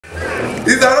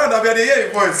It's around that we are the hear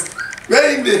voice.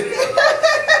 Where in the?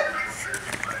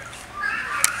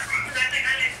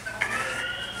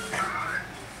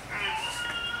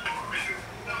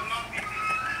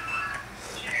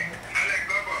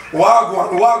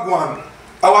 Wagwan.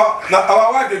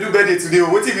 Our wife they do birthday today.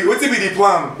 What be the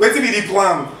plan? What be the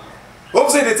plan? Hope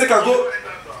say they take a go.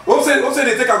 Hope say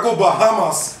they take a go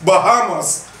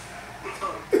Bahamas.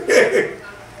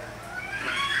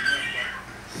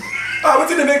 What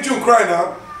did they make June cry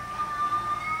now?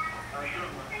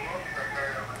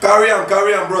 Carry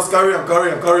on, bros. Carry on,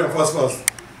 fast.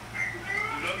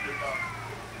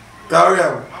 Carry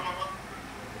on.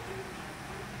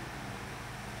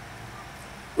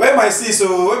 Where my sis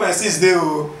dey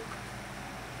oh?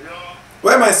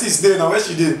 Where my sis dey now? Where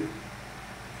she dey?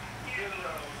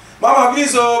 Mama,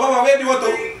 please oh, Mama, where do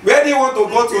you want to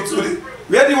go to today?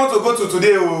 Where do you want to go to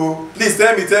today oh? Please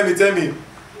tell me.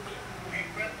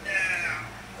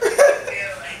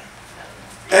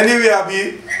 Anyway, I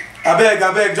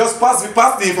beg, just pass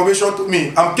the information to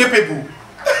me. I'm capable.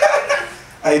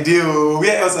 I do.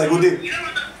 Where else I go there?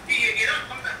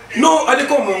 No, I dey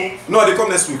come. No, I dey come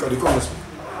next week.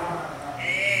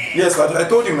 Yes, I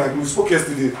told him, like we spoke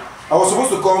yesterday. I was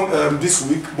supposed to come this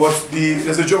week, but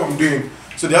there's a job I'm doing,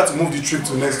 so they had to move the trip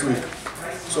to next week.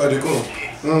 So I dey come.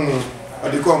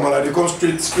 I dey come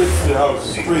straight to the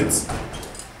house, straight.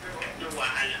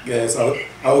 Yes,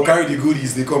 I will carry the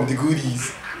goodies. They come, the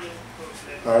goodies.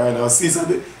 All right, now sis,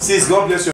 God bless you.